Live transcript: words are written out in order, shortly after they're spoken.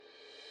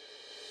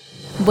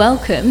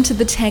Welcome to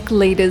the Tech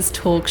Leaders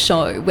Talk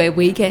Show, where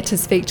we get to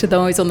speak to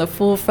those on the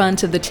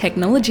forefront of the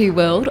technology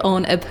world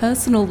on a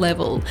personal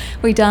level.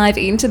 We dive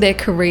into their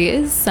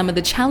careers, some of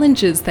the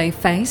challenges they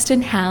faced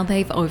and how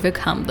they've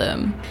overcome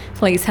them.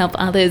 Please help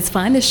others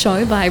find the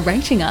show by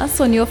rating us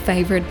on your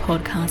favourite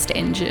podcast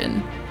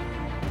engine.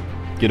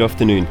 Good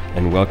afternoon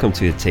and welcome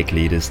to the Tech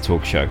Leaders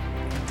Talk Show.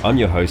 I'm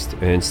your host,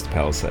 Ernst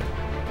Pelser.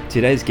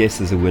 Today's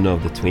guest is a winner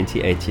of the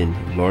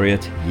 2018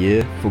 Laureate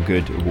Here for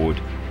Good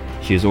Award.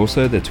 She is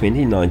also the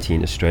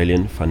 2019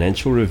 Australian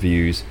Financial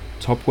Review's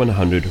Top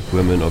 100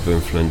 Women of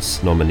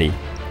Influence nominee.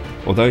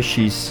 Although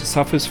she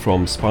suffers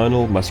from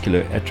spinal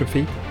muscular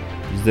atrophy,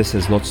 this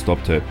has not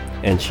stopped her,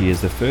 and she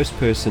is the first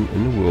person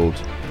in the world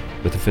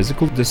with a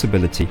physical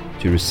disability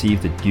to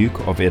receive the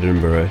Duke of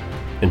Edinburgh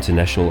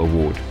International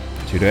Award.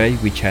 Today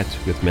we chat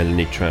with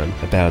Melanie Tran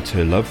about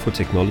her love for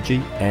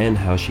technology and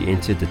how she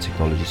entered the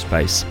technology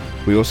space.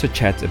 We also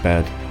chat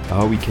about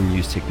how we can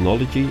use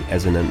technology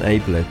as an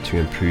enabler to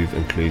improve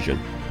inclusion.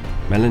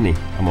 Melanie,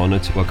 I'm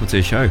honored to welcome to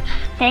the show.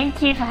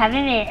 Thank you for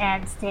having me,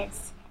 Ernst.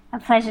 It's a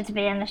pleasure to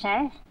be on the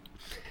show.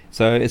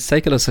 So it's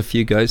taken us a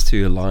few goes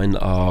to align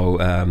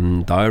our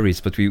diaries,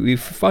 but we've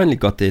finally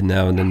got there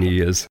now in the New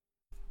Year's.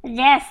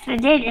 Yes, we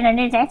did, in a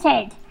new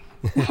decade.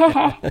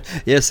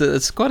 Yes,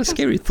 it's quite a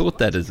scary thought,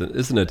 that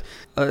isn't it?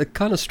 It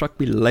kind of struck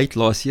me late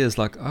last year. It's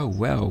like, oh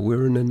wow,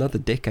 we're in another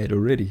decade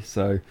already.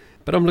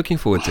 But I'm looking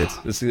forward to it.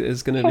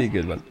 It's going to be a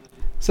good one.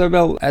 So,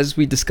 Mel, as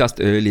we discussed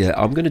earlier,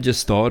 I'm going to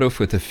just start off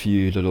with a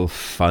few little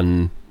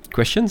fun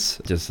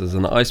questions, just as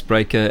an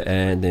icebreaker,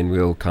 and then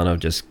we'll kind of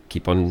just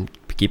keep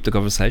the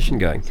conversation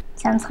going.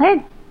 Sounds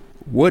good.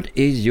 What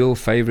is your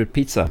favorite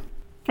pizza?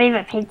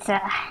 Favorite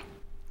pizza?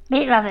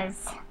 Meat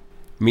lovers.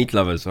 Meat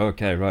lovers.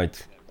 Okay,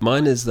 right.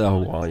 Mine is the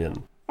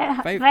Hawaiian.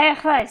 Very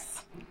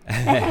close.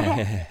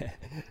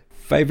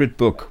 Favorite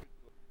book?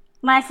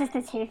 My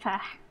Sister Tifa.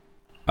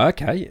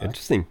 Okay,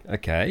 interesting.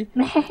 Okay.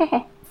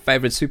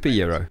 Favorite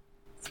superhero?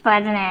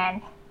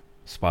 Spider-Man.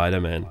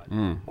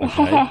 Spider-Man.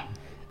 Okay.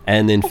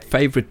 And then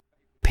favorite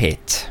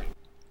pet?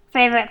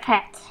 Favorite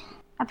pet?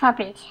 A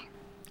puppy.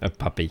 A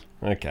puppy.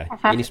 Okay. A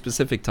puppy. Any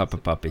specific type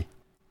of puppy?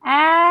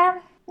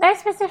 No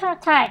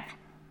specific type.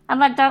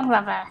 I'm a dog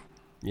lover.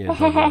 Yeah,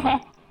 dog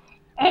lover.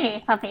 Any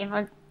puppy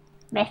would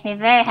make me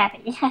very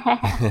happy.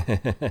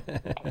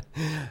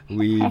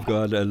 We've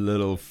got a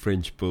little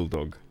French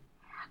bulldog.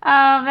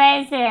 Oh,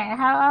 amazing.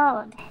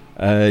 How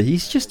old?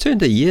 He's just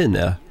turned a year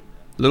now.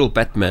 Little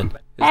Batman.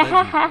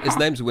 His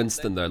name's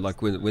Winston, though,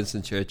 like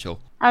Winston Churchill.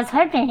 I was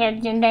hoping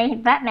he'd name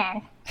him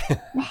Batman.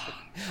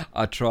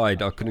 I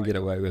tried. I couldn't get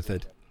away with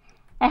it.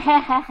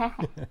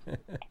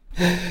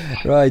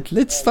 Right,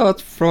 let's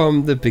start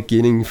from the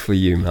beginning for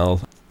you,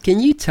 Mel. Can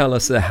you tell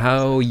us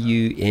how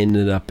you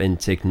ended up in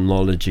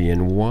technology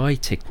and why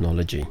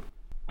technology?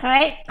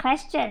 Great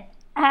question.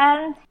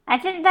 I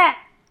think the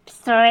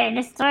story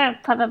will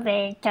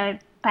probably go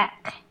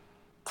back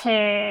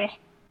to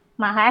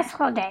my high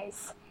school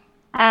days.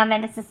 And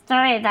it's a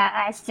story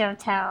that I still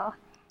tell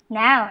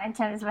now in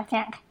terms of, I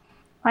think,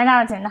 when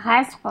I was in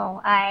high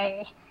school,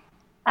 I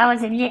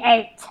was in year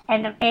 8,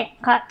 and it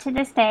got to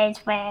the stage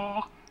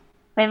where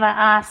we were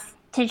asked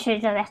to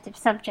choose elective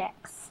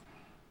subjects.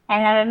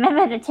 And I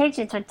remember the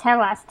teachers would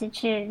tell us to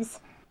choose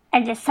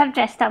the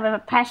subjects that we were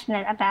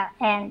passionate about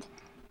and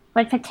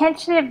would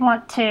potentially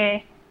want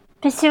to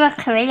pursue a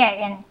career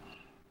in.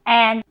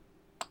 And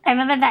I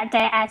remember that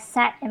day I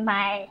sat in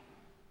my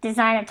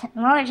design and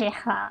technology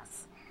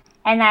class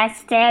and I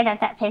stared at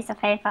that piece of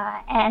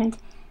paper, and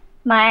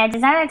my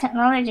design and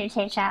technology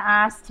teacher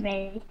asked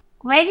me,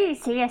 "Where do you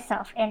see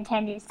yourself in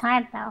 10 years'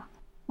 time, Mel?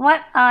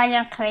 What are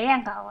your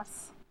career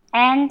goals?"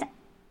 And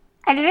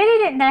I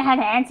really didn't know how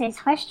to answer his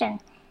question,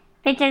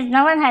 because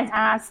no one has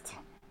asked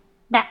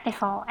that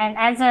before. And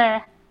as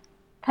a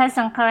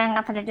person growing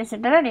up with a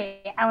disability,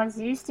 I was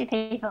used to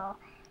people,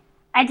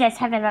 I just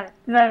having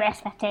low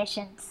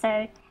expectations.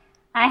 So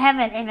I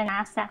haven't even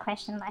asked that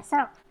question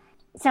myself.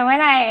 So when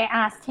I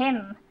asked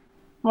him,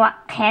 what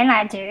can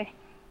I do?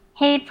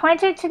 He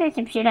pointed to the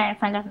computer in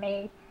front of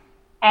me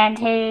and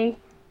he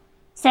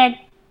said,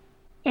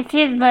 if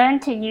you learn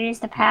to use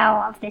the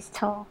power of this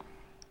tool,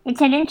 it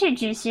can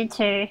introduce you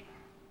to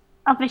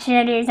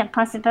opportunities and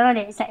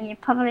possibilities that you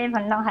probably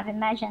would not have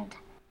imagined.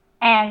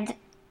 And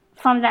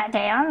from that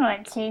day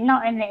onwards, he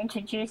not only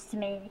introduced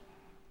me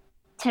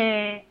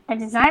to the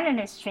design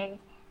industry,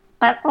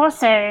 but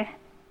also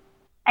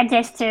and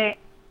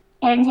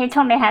he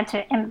taught me how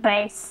to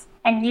embrace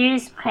and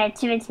use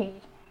creativity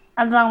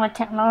along with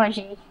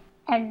technology.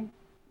 And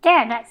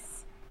yeah,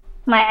 that's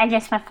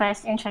my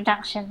first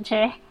introduction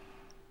to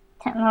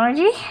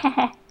technology.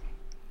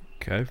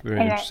 Okay,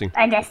 very interesting.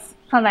 I guess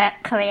from a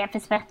career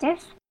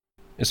perspective.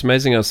 It's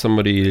amazing how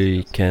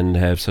somebody can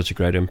have such a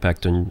great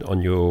impact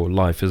on your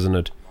life, isn't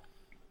it?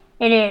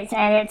 It is,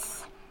 and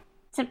it's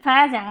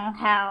surprising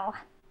how,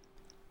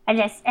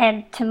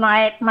 and to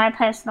my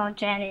personal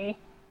journey,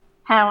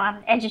 how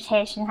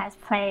education has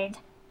played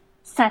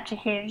such a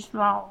huge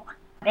role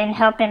in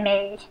helping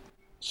me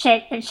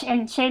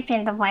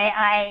shaping the way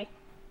I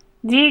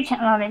view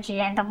technology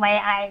and the way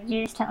I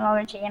use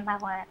technology in my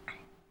work.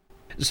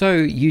 So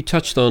you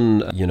touched on,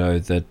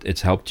 that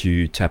it's helped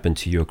you tap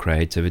into your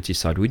creativity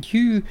side. Would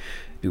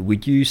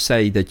you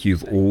say that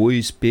you've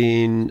always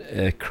been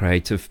a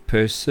creative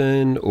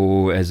person,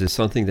 or is it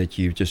something that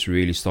you've just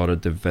really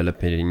started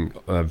developing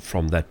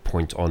from that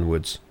point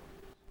onwards?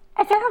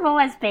 I think I've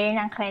always been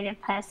a creative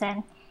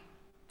person.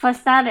 For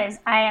starters,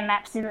 I am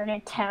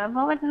absolutely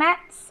terrible with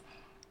maths,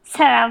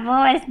 so I've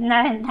always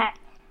known that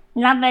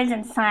numbers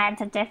and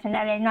science are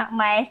definitely not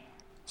my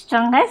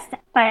strongest,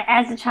 but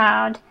as a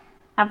child,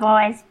 I've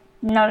always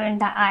known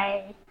that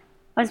I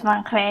was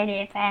one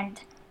creative,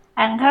 and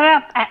I grew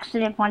up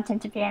actually wanting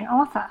to be an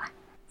author.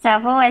 So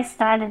I've always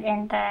started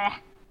in the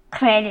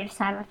creative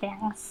side of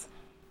things.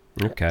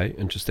 Okay,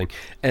 interesting.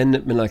 And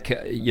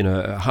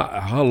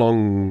how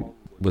long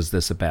was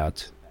this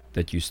about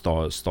that you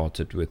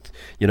started with,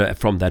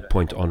 from that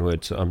point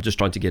onwards? I'm just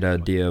trying to get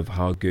an idea of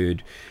how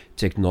good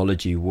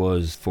technology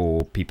was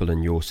for people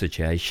in your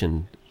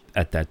situation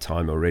at that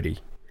time already.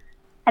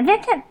 I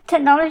think that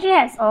technology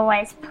has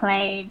always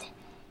played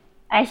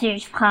a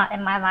huge part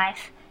in my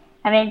life.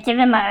 I mean,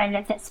 given my own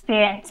lived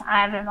experience,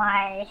 I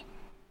rely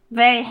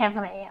very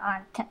heavily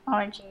on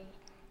technology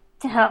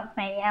to help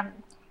me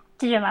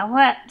to do my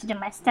work, to do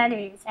my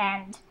studies,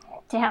 and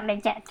to help me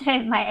get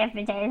through my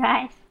everyday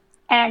life.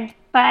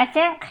 But I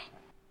think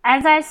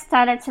as I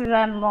started to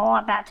learn more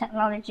about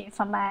technology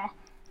from a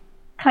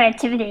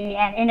creativity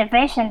and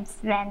innovations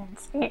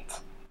lens,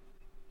 it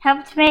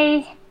helped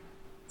me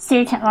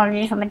see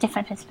technology from a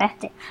different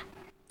perspective.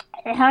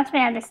 It helped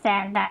me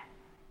understand that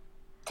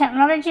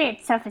technology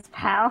itself is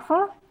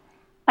powerful,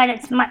 but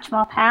it's much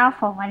more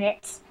powerful when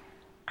it's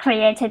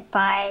created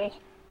by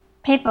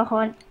people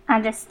who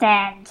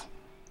understand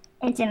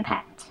its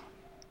impact,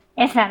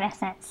 if that makes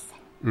sense.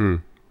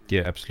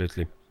 Yeah,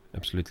 absolutely.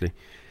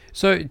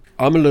 So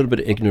I'm a little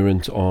bit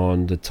ignorant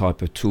on the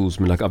type of tools.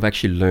 I mean, like I've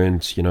actually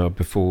learned,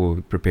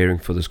 before preparing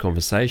for this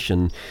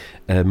conversation,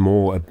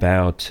 more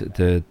about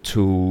the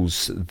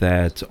tools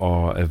that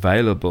are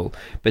available.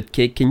 But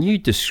can you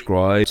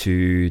describe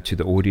to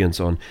the audience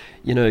on,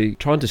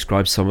 try and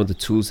describe some of the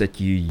tools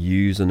that you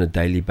use on a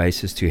daily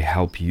basis to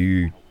help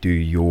you do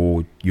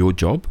your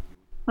job?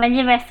 When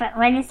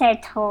you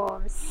say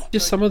tools,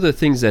 just some of the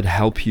things that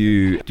help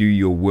you do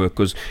your work,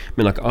 because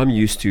I'm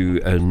used to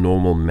a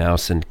normal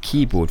mouse and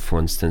keyboard, for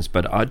instance,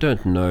 but I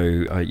don't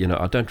know,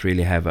 I don't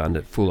really have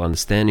a full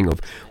understanding of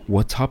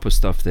what type of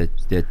stuff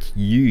that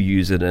you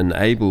use that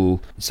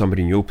enable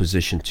somebody in your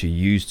position to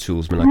use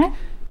tools.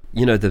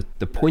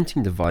 The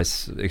pointing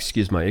device,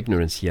 excuse my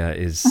ignorance here,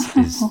 is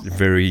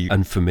very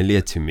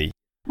unfamiliar to me.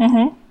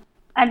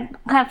 I'm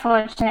quite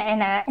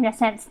fortunate in a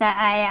sense that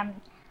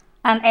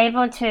I'm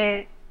able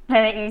to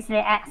very easily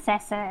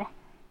access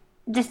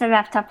just a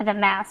laptop and a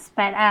mouse,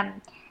 but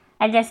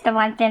I guess the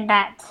one thing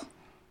that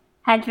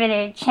had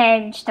really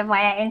changed the way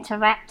I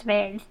interact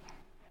with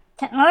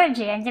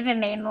technology and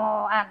given me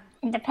more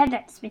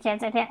independence,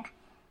 because I think,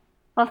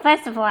 well,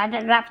 first of all,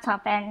 the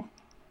laptop and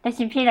the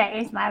computer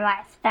is my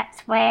life. That's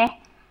where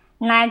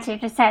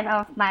 90%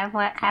 of my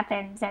work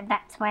happens, and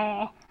that's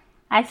where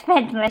I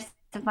spend most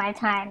of my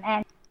time.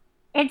 And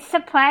it's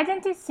surprising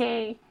to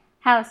see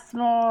how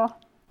small,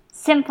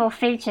 simple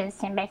features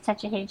can make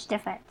such a huge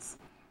difference.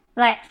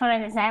 Like, for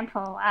an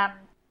example,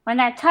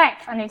 when I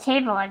type on a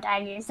keyboard, I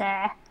use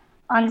a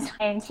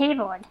on-screen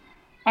keyboard,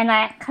 and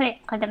I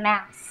click with the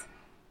mouse.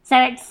 So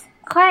it's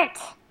quite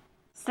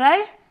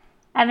slow.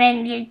 I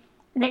mean, you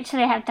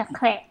literally have to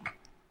click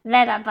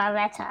letter by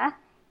letter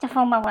to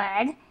form a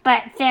word,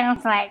 but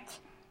things like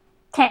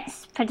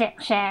text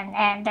prediction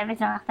and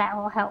everything like that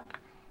will help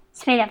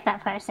speed up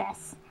that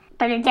process.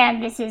 But again,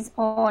 this is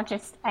all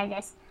just, I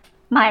guess,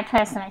 my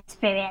personal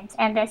experience,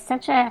 and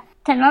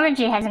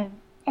technology has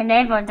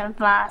enabled a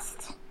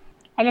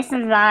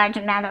large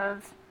amount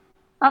of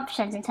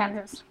options in terms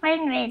of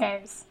screen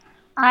readers,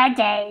 eye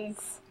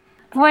gaze,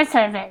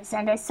 voiceovers,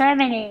 and there's so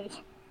many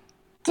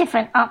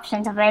different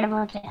options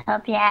available to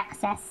help you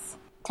access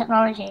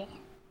technology.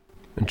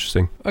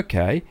 Interesting.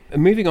 Okay.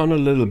 Moving on a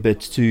little bit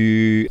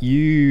to,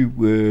 you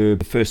were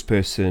the first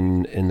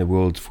person in the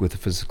world with a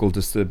physical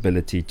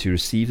disability to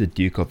receive the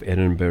Duke of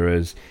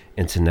Edinburgh's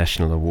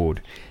International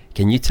Award.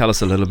 Can you tell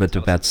us a little bit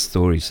about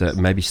stories?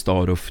 Maybe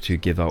start off to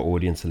give our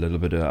audience a little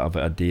bit of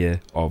an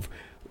idea of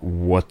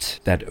what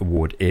that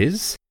award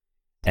is,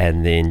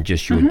 and then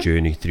just your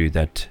journey through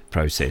that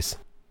process.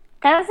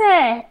 That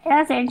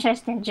was an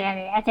interesting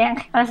journey. I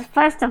think,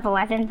 first of all,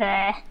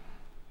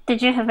 the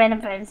Duke of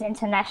Edinburgh's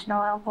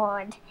International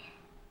Award,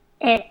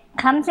 it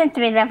comes in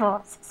 3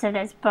 levels. So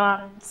there's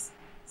bronze,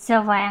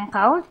 silver, and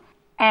gold.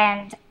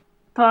 And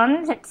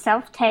bronze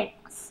itself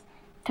takes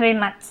 3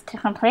 months to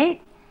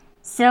complete.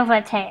 Silver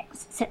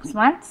takes 6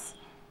 months,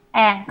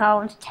 and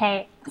gold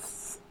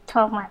takes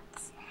 12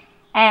 months.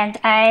 And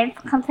I've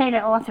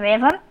completed all 3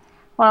 of them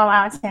while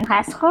I was in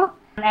high school,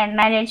 and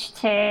managed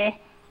to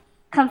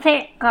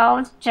complete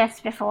gold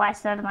just before I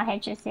started my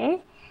HSC,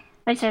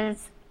 which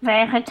was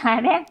very good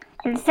timing.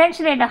 And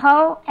essentially, the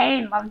whole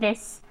aim of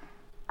this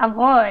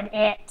award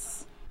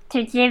is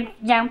to give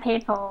young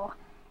people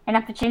an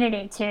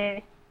opportunity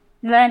to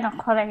learn the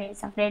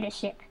qualities of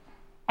leadership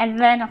and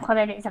learn the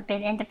qualities of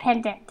being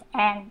independent,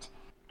 and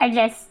I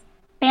guess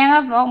being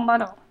a role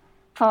model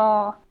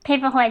for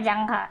people who are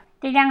younger,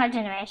 the younger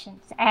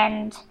generations.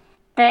 And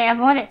the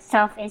award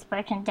itself is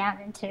broken down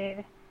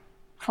into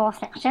 4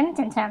 sections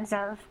in terms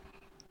of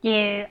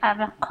you are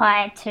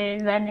required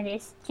to learn a new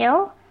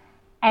skill,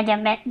 and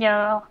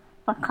you're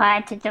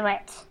required to do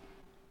it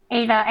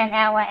either an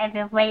hour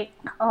every week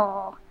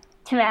or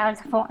 2 hours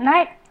a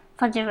fortnight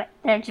for the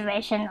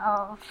duration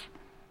of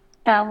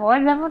the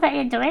award level that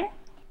you're doing.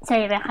 So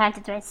you're required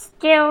to do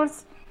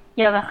skills,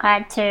 you're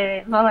required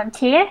to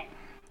volunteer,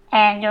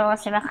 and you're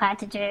also required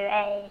to do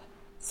a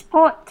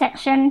sport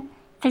section,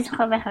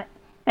 physical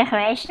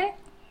recreation,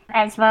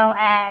 as well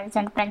as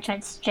an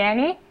adventurous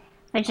journey,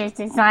 which is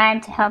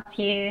designed to help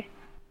you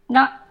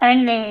not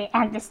only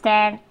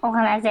understand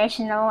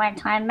organizational and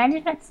time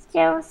management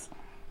skills,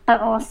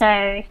 but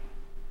also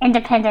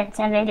independence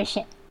and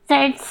leadership.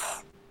 So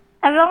it's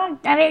a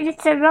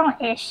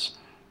long-ish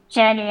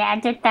journey. I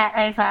did that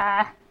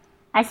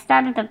I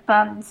started the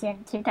bronze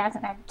in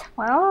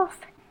 2012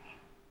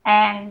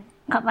 and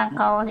got my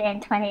gold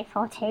in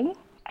 2014.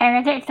 And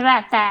I think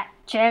throughout that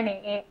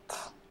journey, it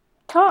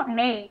taught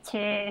me to,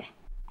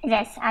 I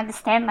guess,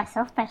 understand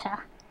myself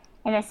better.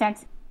 In a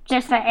sense,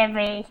 just like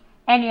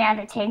any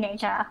other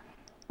teenager,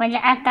 when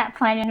you're at that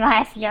point in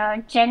life,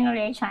 you're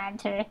generally trying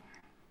to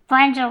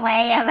find your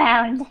way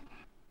around,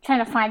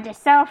 trying to find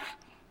yourself,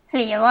 who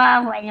you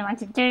are, what you want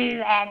to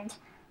do, and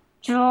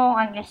draw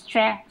on your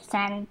strengths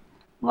and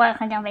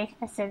work on your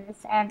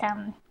weaknesses. And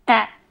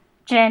that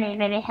journey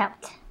really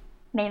helped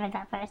me with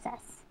that process.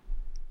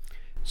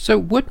 So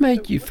what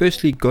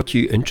got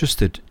you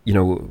interested?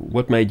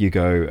 What made you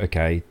go,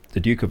 okay, the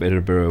Duke of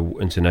Edinburgh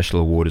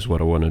International Award is what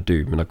I want to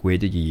do? Like, where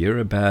did you hear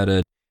about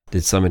it?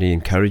 Did somebody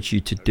encourage you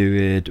to do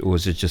it? Or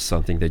was it just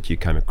something that you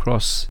came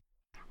across?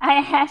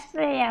 I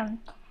actually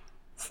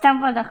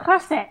stumbled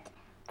across it.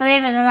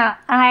 Believe it or not,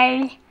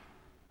 I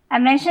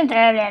mentioned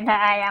earlier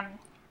that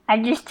I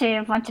used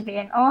to want to be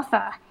an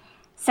author.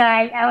 So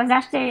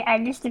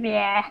I used to be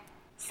a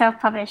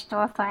self-published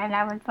author, and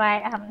I would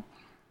write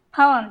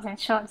poems and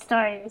short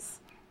stories.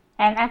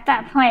 And at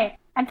that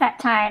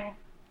time,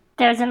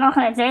 there was an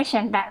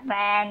organization that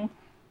ran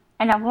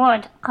an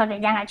award called the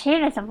Young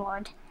Achievers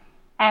Award.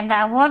 And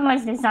the award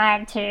was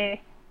designed to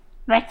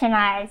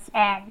recognize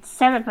and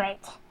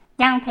celebrate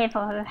young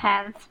people who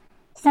have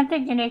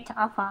something unique to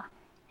offer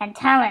and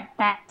talent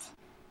that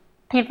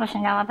people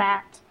should know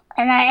about.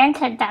 And I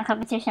entered that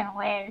competition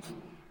with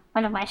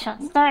one of my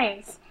short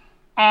stories,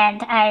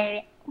 and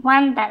I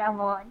won that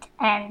award.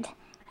 And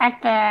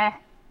at the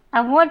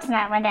awards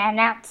night, when they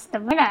announced the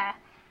winner,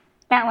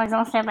 that was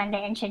also when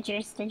they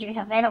introduced the Duke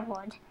of Ed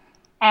Award.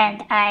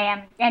 And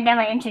they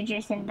were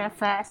introducing the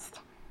first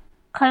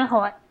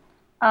cohort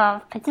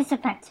of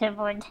participants who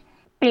would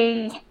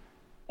be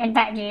in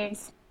that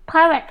year's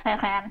pilot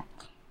program.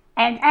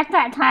 And at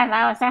that time,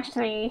 I was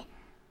actually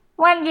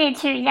 1 year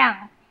too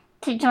young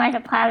to join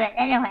the pilot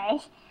anyway.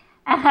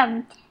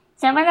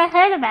 So when I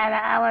heard about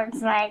it, I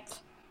was like,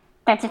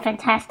 that's a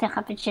fantastic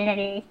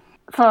opportunity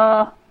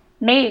for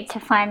me to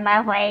find my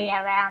way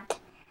around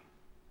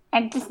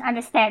and just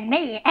understand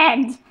me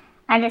and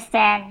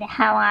understand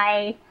how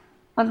I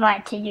would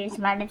like to use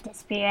my lived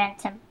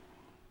experience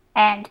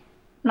and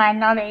my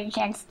knowledge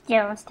and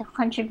skills to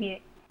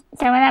contribute.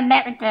 So when I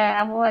met with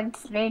the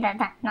awards leader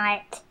that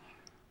night,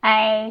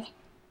 I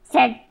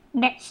said,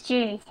 next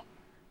year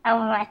I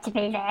would like to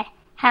be there.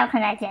 How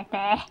can I get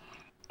there?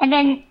 And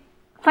then,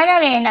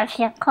 funnily enough,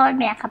 she called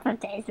me a couple of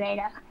days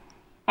later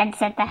and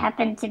said there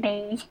happened to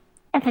be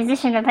a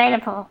position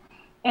available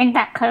in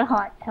that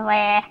cohort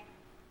where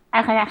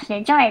I could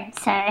actually join.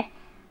 So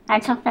I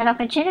took that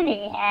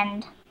opportunity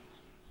and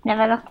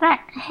never looked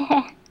back.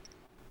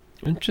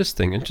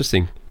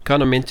 Interesting.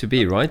 Kind of meant to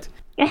be, right?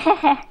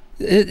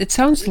 It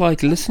sounds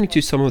like, listening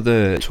to some of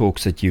the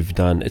talks that you've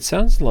done, it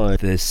sounds like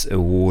this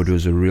award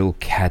was a real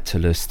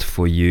catalyst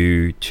for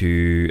you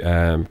to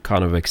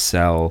kind of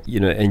excel,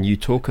 and you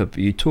talk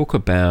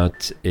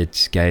about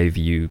it gave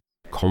you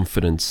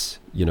confidence,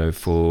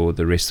 for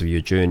the rest of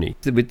your journey.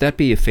 Would that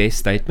be a fair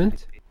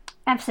statement?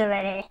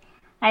 Absolutely.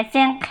 I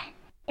think,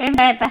 even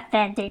though back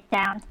then, deep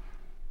down,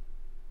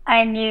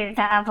 I knew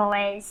that I've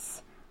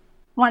always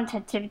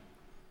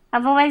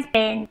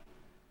been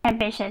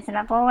ambitious, and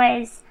I've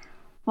always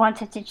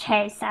wanted to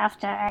chase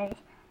after a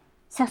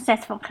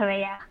successful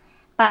career,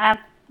 but I've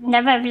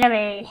never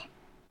really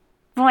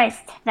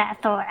voiced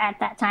that thought at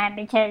that time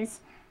because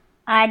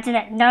I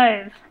didn't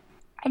know,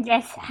 I didn't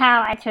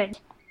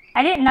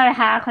know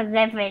how I could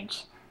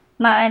leverage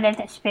my own lived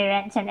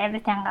experience and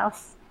everything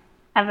else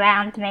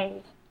around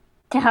me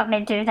to help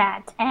me do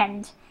that.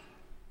 And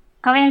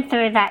going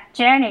through that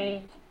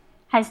journey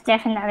has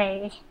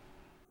definitely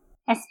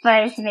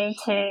exposed me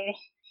to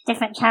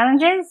different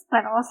challenges,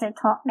 but also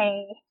taught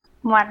me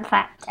one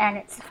fact, and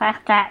it's the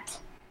fact that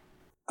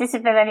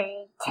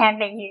disability can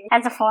be used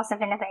as a force of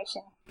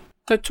innovation.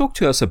 So talk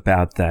to us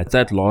about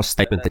that last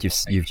statement that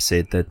you've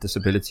said, that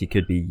disability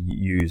could be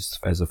used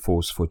as a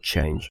force for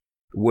change.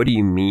 What do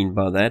you mean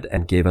by that?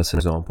 And give us an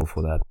example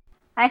for that.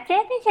 I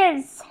think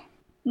because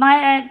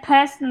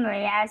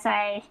personally, as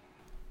I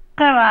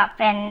grew up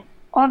and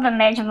all the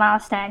major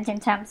milestones in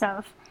terms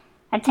of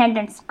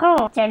attending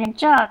school, getting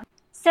jobs,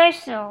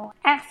 social,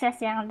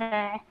 accessing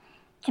the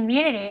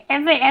community,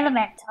 every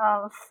element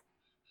of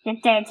your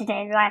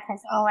day-to-day life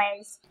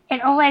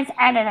always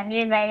added a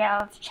new layer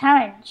of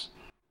challenges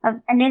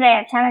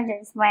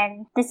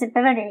when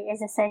disability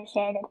is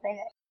associated with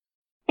it.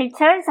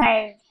 Because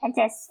I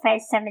just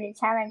face so many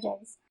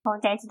challenges for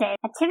day-to-day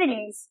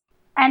activities,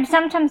 I'm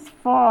sometimes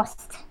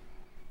forced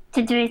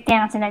to do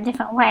things in a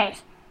different way.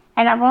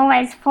 And I'm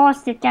always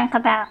forced to think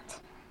about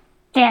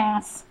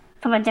things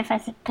from a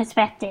different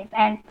perspective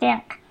and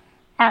think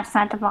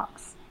outside the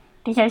box.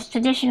 Because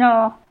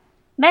traditional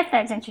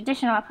methods and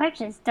traditional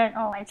approaches don't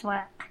always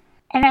work.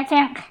 And I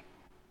think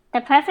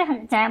the perfect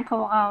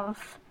example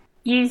of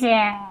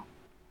using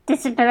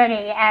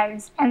disability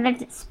as a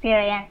lived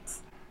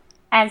experience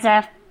as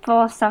a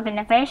force of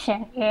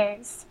innovation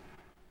is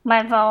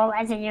my role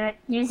as a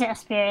user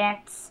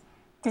experience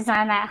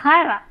designer at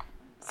HireUp.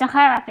 So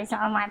HireUp is an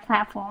online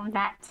platform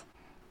that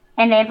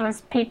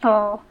enables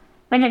people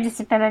with a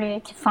disability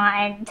to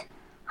find,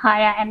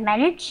 hire and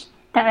manage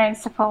their own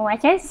support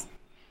workers.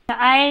 So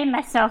I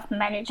myself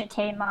manage a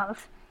team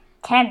of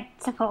 10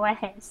 support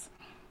workers.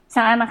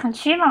 So I'm a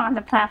consumer on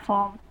the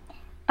platform,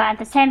 but at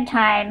the same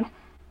time,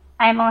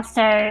 I'm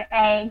also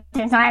a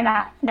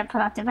designer in the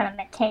product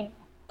development team.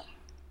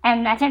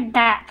 And I think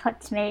that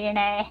puts me in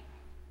a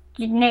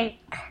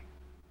unique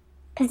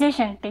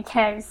position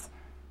because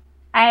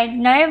I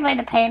know where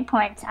the pain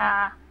points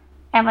are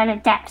and where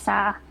the gaps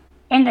are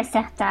in the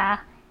sector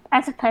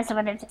as a person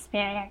with lived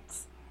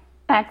experience.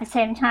 But at the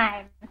same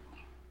time,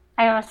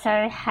 I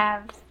also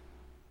have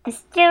the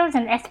skills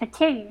and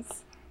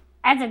expertise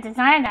as a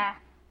designer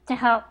to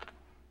help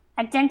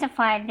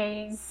identify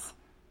these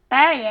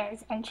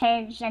barriers and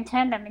change and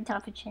turn them into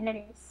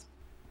opportunities.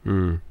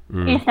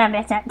 If that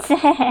makes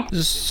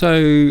sense.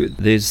 So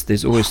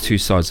there's always two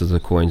sides of the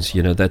coins.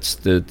 That's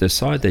the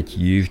side that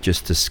you've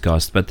just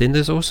discussed, but then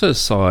there's also a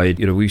side.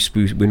 When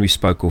we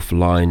spoke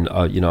offline,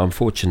 I'm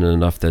fortunate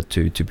enough that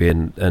to be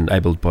an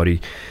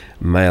able-bodied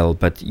male,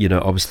 but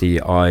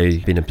obviously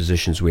I've been in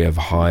positions where I've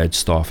hired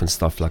staff and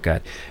stuff like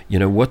that.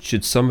 What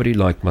should somebody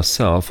like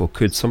myself, or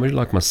could somebody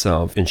like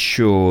myself,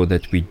 ensure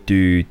that we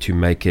do to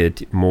make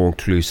it more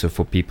inclusive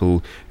for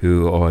people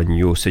who are in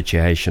your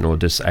situation or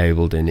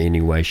disabled in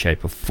any way,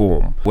 shape or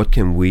form? What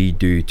can we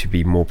do to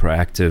be more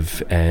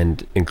proactive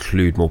and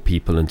include more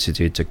people into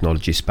the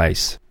technology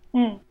space?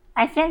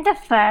 I think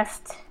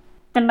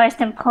the most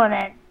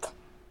important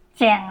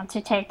thing to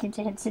take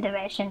into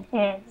consideration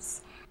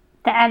is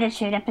the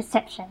attitude and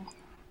perception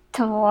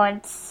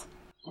towards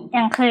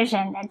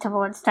inclusion and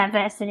towards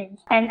diversity.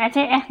 And I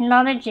think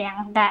acknowledging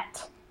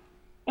that,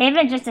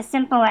 even just as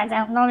simple as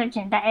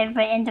acknowledging that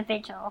every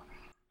individual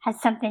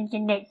has something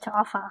unique to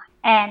offer.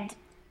 And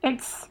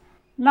it's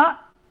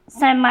not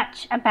so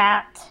much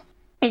about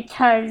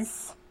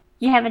because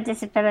you have a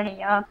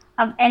disability or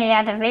of any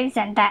other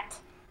reason that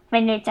we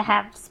need to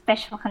have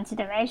special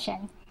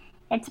consideration.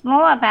 It's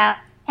more about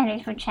an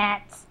equal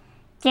chance,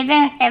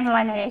 giving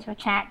everyone an equal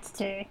chance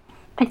to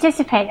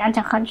participate and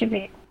to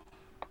contribute.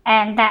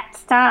 And that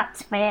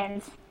starts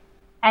with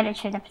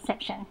attitude and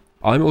perception.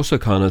 I'm also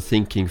kind of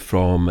thinking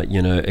from,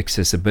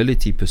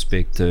 accessibility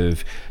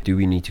perspective. Do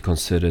we need to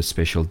consider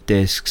special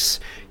desks?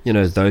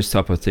 Those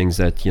type of things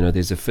that,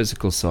 there's a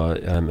physical side,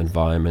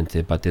 environment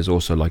there, but there's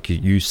also, like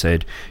you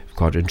said,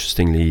 quite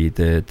interestingly,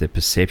 the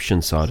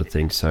perception side of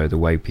things. So the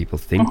way people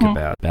think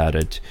about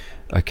it.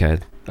 Okay,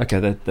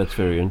 that's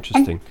very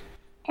interesting.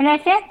 And I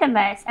think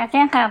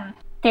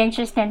the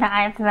interesting that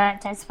I've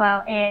learned as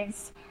well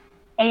is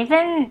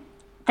even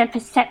the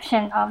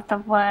perception of the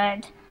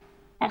word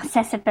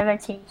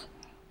accessibility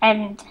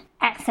and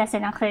access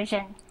and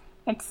inclusion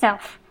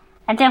itself.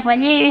 I think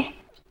when you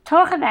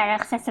talk about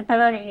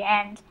accessibility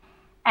and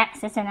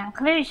access and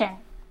inclusion,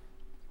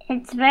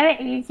 it's very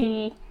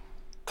easy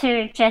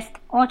to just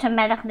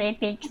automatically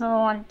be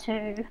drawn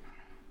to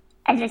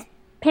just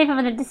people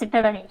with a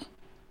disability.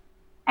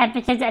 And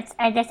because it's,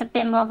 I guess, a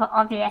bit more of an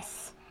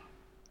obvious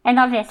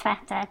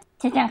factor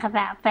to think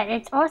about. But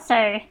it's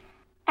also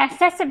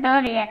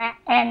accessibility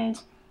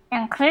and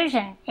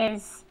inclusion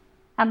is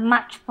a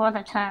much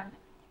broader term,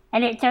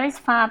 and it goes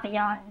far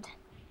beyond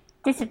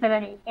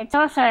disability. It's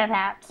also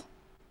about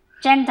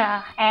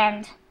gender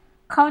and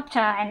culture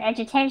and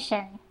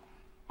education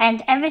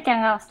and everything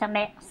else that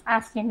makes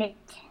us unique.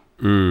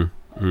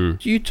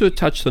 You two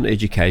touched on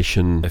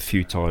education a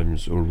few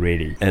times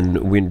already,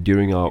 and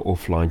during our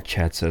offline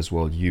chats as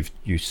well, you've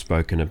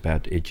spoken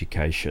about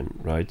education,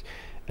 right?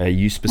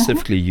 You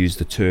specifically used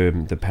the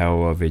term the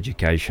power of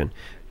education.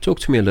 Talk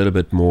to me a little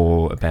bit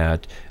more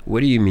about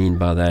what do you mean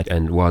by that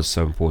and why it's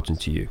so important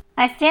to you?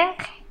 I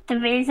think the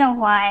reason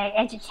why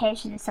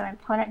education is so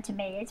important to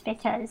me is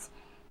because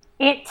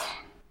it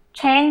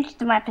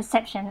changed my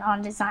perception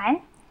on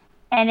design,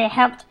 and it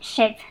helped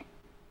shape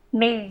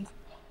me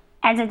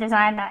as a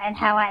designer and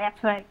how I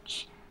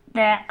approach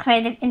the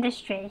creative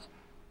industry.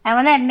 And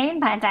what I mean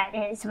by that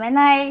is when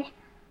I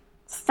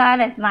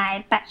started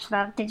my Bachelor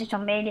of Digital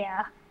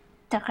Media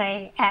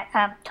degree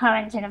at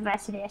Torrens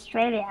University,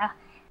 Australia,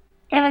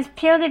 it was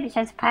purely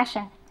because of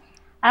passion.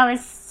 I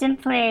was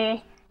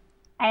simply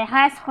a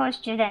high school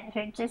student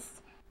who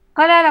just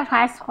got out of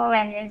high school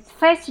and it was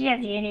first year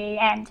of uni,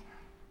 and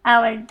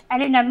I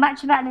didn't know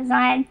much about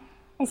design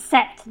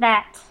except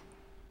that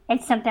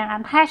it's something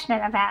I'm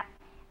passionate about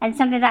and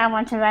something that I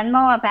want to learn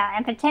more about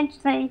and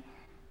potentially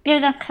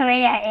build a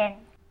career in.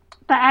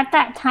 But at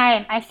that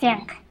time, I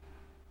think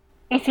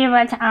if you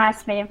were to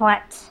ask me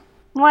what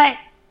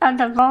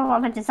the role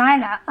of a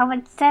designer, I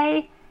would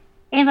say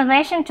in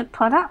relation to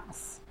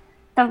products,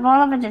 the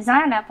role of a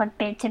designer would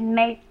be to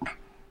make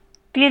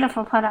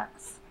beautiful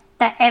products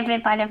that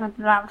everybody would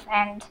love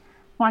and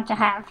want to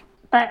have.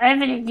 But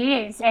over the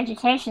years,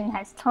 education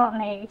has taught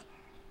me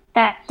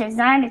that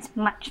design is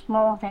much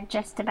more than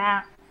just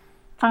about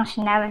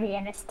functionality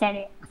and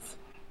aesthetics.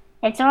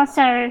 It's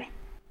also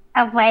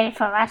a way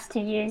for us to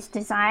use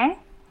design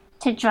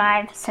to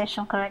drive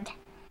social good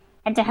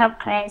and to help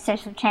create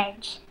social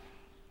change.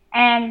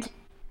 And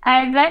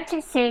I learned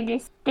to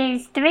see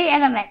these three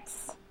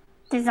elements: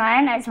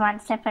 design as one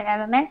separate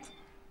element,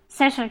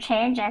 social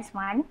change as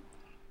one,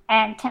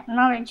 and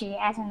technology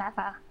as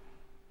another.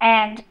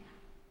 And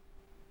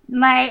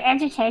my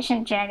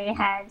education journey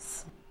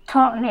has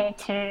taught me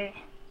to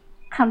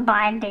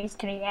combine these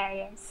three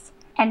areas.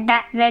 And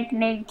that led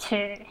me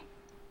to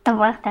the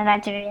work that I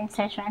do in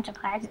social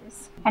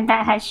enterprises. And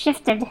that has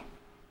shifted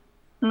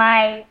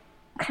my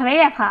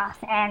career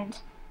path and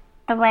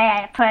the way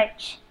I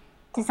approach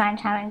design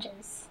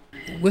challenges.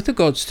 With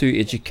regards to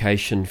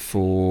education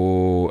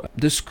for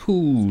the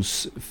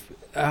schools,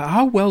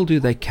 how well do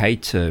they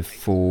cater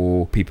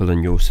for people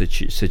in your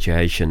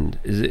situation?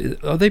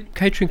 Are they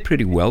catering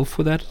pretty well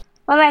for that?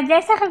 Well, I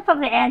guess I could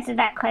probably answer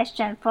that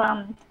question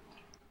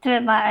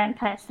through my own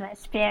personal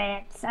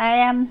experience.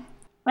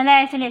 When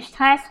I finished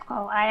high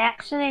school, I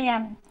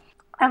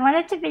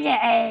wanted to be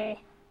a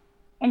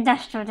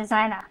industrial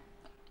designer.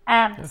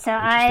 So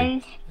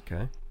I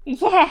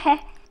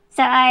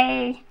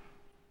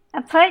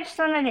approached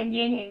one of the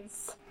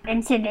unis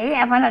in Sydney,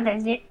 one of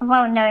the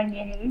well-known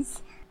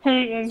unis, who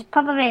is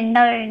probably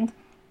known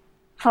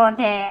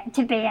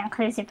to be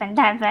inclusive and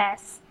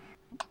diverse.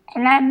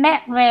 And I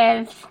met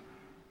with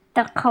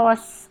the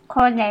course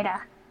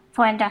coordinator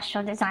for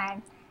industrial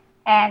design.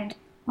 And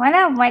when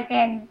I went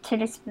into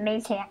this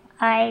meeting,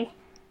 I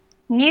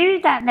knew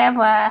that there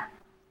were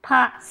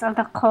parts of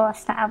the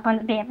course that I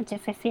wouldn't be able to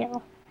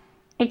fulfill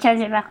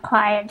because it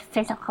required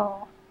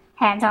physical,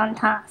 hands-on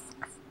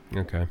tasks.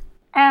 Okay.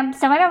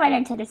 So when I went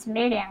into this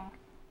meeting,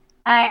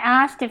 I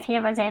asked if he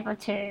was able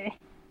to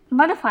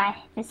modify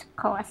this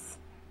course.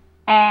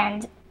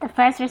 And the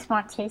first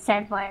response he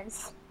said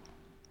was,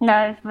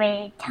 "No,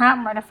 we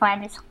can't modify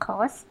this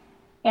course.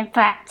 In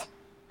fact,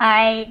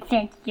 I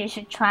think you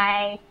should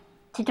try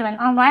to do an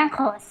online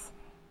course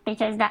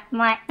because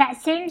that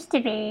seems to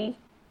be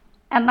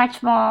a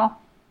much more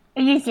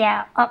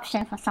easier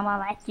option for someone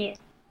like you."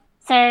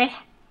 So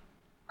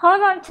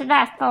hold on to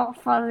that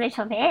thought for a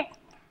little bit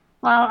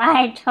while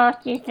I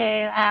talk you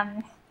through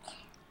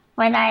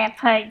when I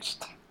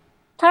approached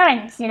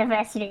Torrens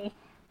University,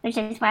 which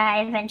is where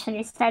I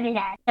eventually studied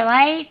at. So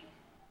I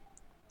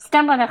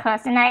stumbled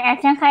across, and I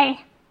think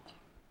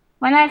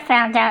when I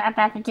found out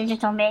about the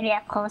digital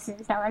media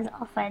courses that was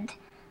offered,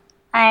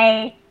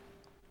 I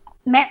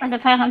met with the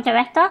program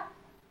director,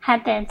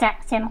 had the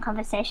exact same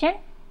conversation,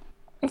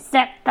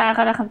 except that I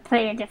got a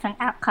completely different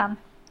outcome.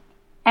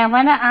 And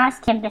when I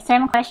asked him the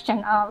same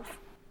question of,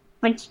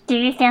 do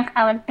you think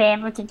I would be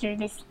able to do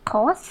this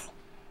course?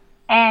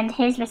 And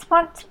his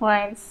response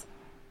was,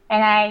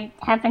 and I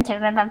happen to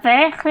remember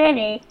very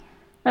clearly,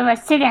 we were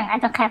sitting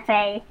at a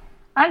cafe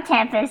on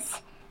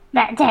campus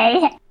that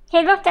day.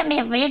 He looked at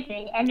me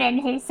weirdly and then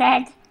he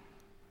said,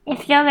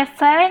 "If you're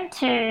referring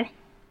to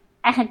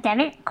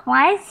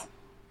academic-wise,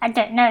 I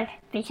don't know,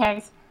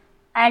 because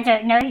I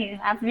don't know you.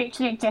 I've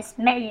literally just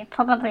met you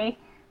probably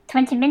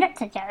 20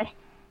 minutes ago.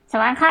 So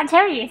I can't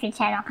tell you if you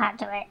can or can't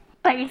do it.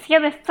 But if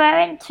you're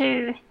referring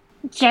to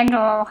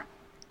general,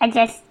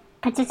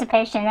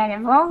 participation and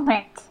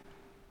involvement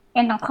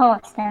in the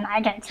course, then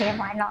I don't see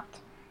why not.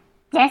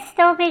 Yes,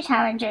 there will be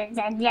challenges,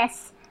 and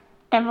yes,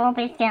 there will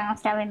be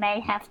things that we may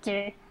have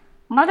to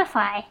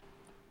modify,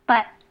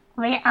 but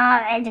we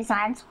are a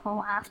design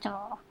school after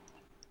all.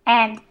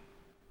 And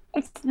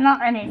it's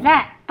not only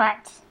that,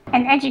 but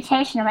an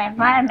educational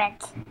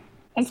environment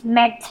is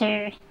meant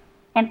to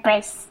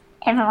embrace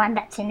everyone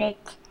that's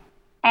unique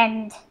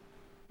and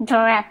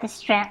draw out the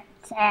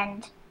strengths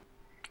and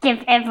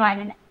give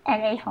everyone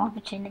an equal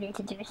opportunity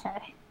to do so.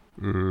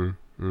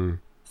 Mm-hmm.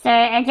 So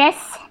I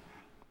guess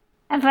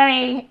a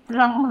very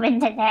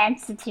long-winded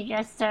answer to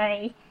your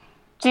story,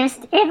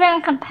 just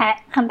even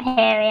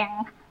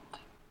comparing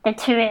the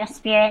two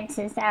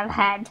experiences that I've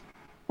had,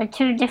 the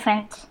two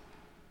different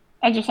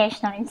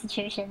educational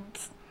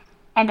institutions,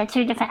 and the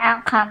two different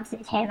outcomes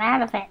that came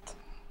out of it,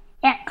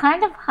 it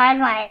kind of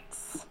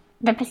highlights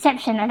the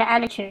perception and the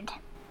attitude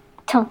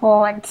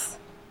towards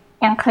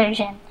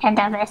inclusion and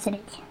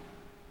diversity.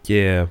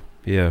 Yeah,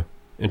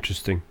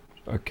 interesting.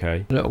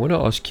 Okay. I want to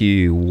ask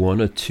you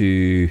one or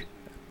two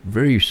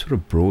very sort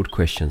of broad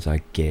questions,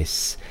 I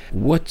guess.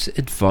 What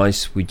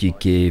advice would you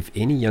give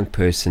any young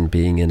person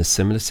being in a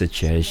similar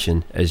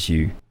situation as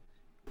you,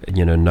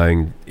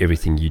 knowing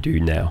everything you do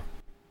now?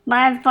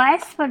 My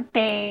advice would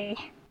be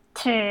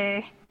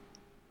to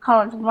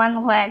hold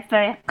one word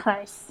very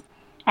close,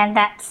 and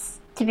that's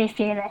to be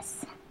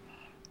fearless.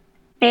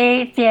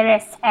 Be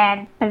fearless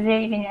and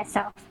believe in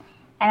yourself.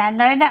 And I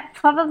know that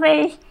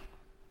probably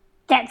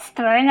gets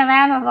thrown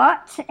around a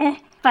lot,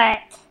 but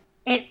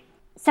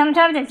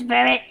sometimes it's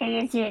very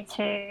easy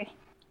to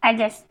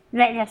just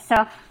let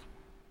yourself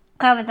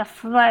go with the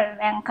flow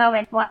and go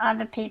with what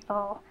other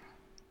people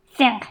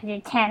think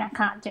you can and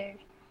can't do.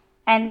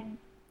 And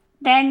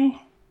then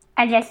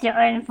your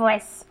own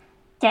voice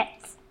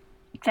gets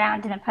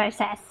drowned in the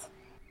process.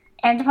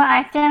 And what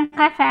I think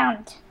I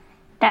found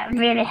that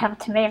really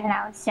helped me when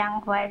I was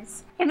young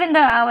was, even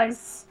though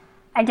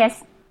I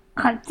just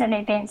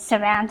constantly being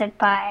surrounded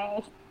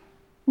by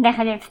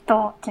negative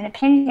thoughts and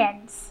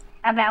opinions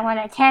about what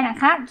I can and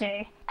can't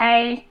do,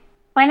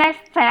 when I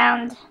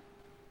found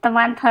the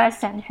one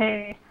person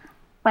who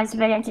was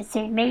willing to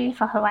see me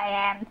for who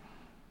I am,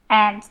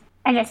 and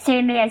just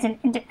see me as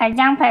a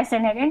young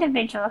person, an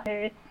individual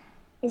who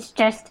is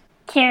just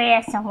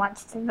curious and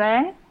wants to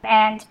learn,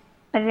 and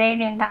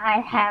believing that I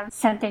have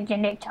something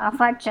unique to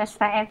offer just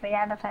like every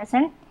other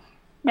person,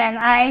 then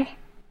I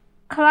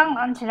clung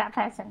onto that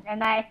person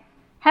and I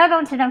held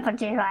on to them for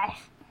dear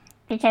life,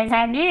 because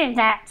I knew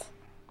that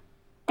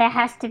there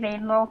has to be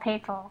more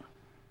people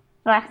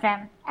like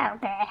them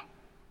out there,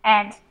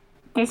 and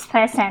this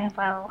person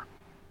will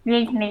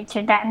lead me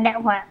to that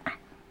network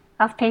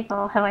of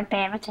people who would be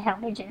able to help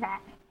me do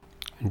that.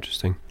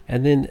 Interesting.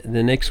 And then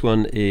the next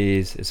one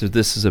is, so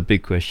this is a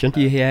big question. If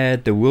you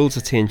had the world's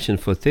attention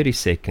for 30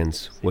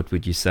 seconds, what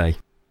would you say?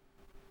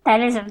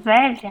 That is a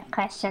very big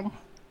question.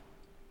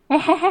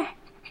 I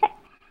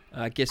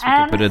guess we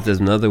can put it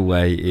another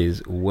way,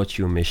 is what's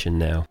your mission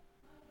now?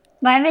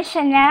 My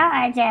mission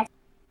now,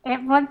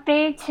 it would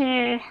be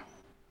to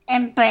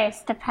embrace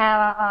the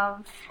power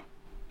of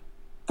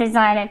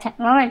design and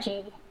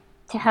technology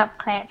to help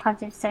create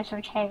positive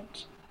social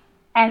change.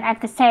 And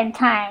at the same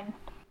time,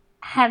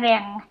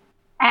 having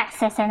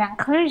access and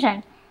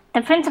inclusion,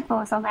 the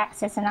principles of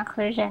access and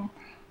inclusion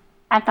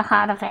at the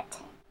heart of it.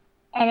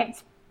 And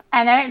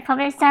I know it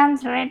probably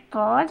sounds very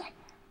broad,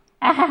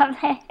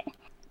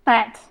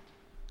 but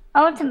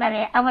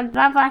ultimately I would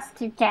love us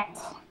to get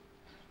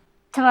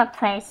to a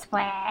place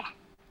where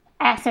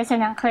access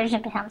and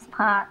inclusion becomes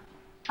part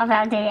of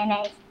our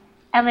DNA.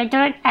 And we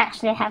don't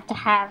actually have to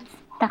have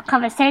the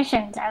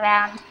conversations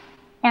around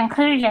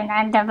inclusion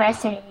and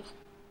diversity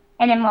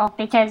anymore,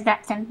 because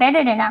that's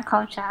embedded in our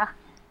culture,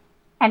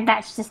 and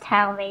that's just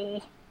how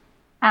we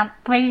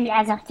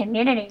as a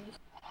community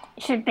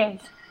should be.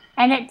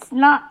 And it's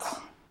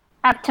not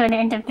up to an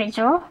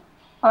individual,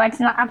 or it's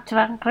not up to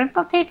a group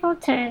of people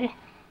to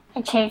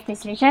achieve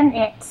this vision.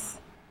 It's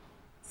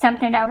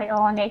something that we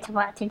all need to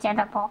work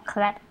together more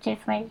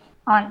collaboratively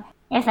on,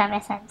 if that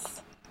makes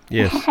sense.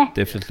 Yes,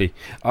 definitely.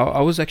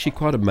 I was actually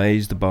quite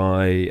amazed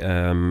by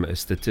a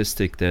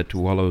statistic that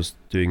while I was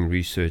doing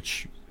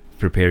research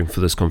preparing for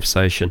this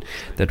conversation,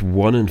 that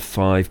 1 in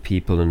 5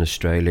 people in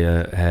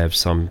Australia have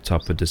some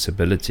type of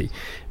disability,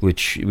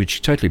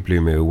 which totally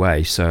blew me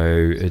away.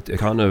 So it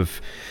kind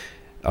of,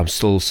 I'm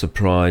still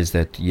surprised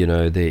that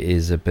there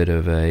is a bit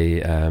of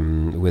a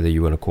whether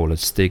you want to call it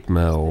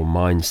stigma or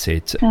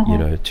mindset,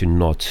 to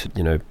not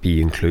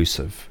be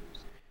inclusive.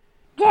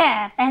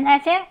 Yeah, and I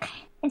think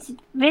it's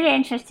really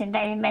interesting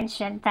that you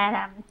mentioned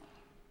that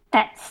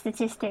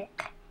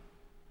statistic.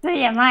 Blew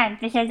your mind,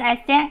 because I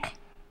think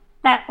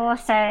that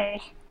also,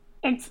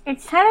 it's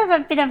kind of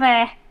a bit of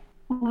a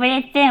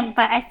weird thing,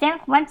 but I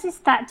think once you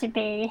start to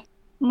be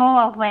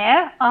more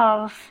aware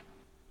of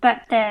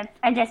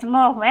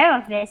more aware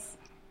of this,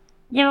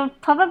 you'll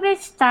probably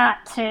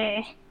start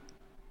to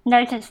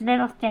notice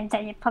little things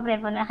that you probably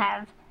wouldn't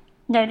have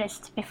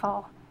noticed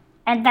before.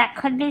 And that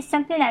could be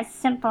something as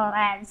simple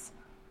as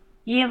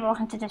you walk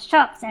into the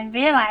shops and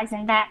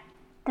realizing that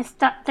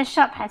the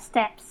shop has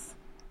steps,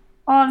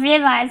 or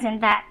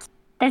realizing that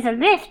there's a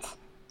lift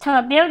to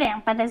a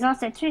building, but there's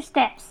also 2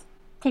 steps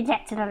to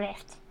get to the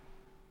lift.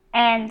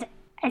 And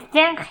I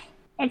think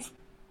it's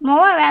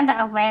more around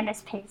the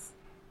awareness piece.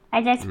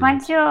 I guess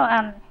once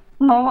you're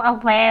more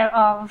aware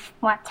of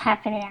what's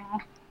happening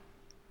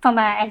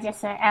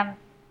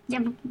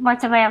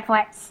what's aware of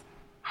what's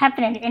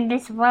happening in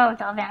this world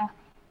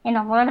in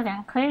a world of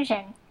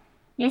inclusion,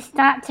 you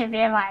start to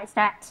realize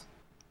that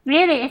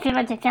really, if you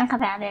were to think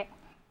about it,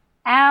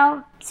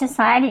 our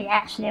society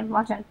actually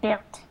wasn't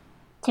built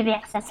to be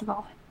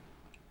accessible.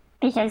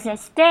 Because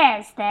there's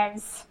things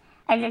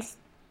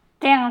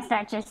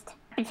that just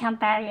become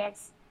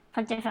barriers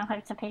for different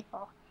groups of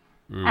people.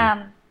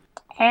 And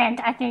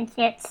I think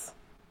it's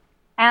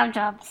our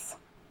jobs,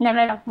 no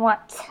matter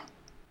what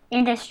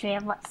industry or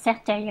what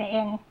sector you're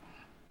in,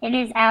 it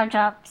is our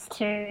jobs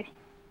to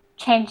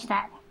change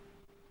that.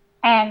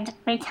 And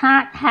we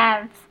can't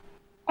have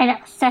an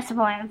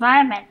accessible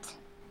environment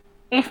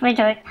if we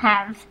don't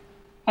have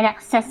an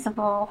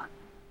accessible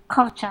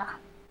culture,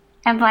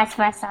 and vice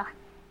versa.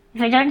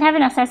 If we don't have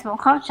an accessible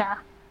culture,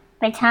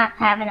 we can't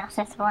have an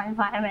accessible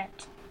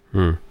environment.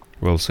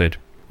 Well said.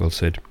 Well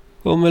said.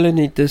 Well,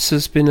 Melanie, this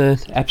has been an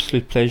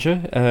absolute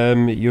pleasure.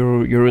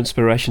 You're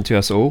inspiration to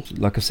us all.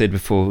 Like I said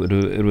before,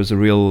 it was a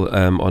real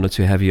honour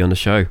to have you on the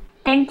show.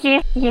 Thank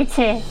you. You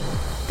too.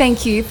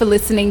 Thank you for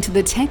listening to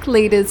the Tech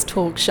Leaders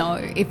Talk Show.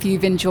 If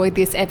you've enjoyed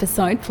this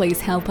episode,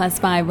 please help us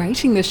by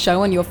rating the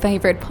show on your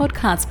favourite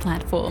podcast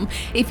platform.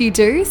 If you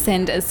do,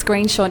 send a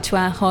screenshot to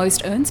our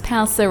host Ernst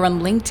Pauser on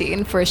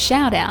LinkedIn for a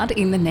shout out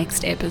in the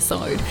next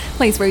episode.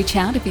 Please reach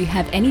out if you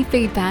have any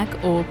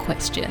feedback or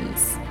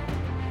questions.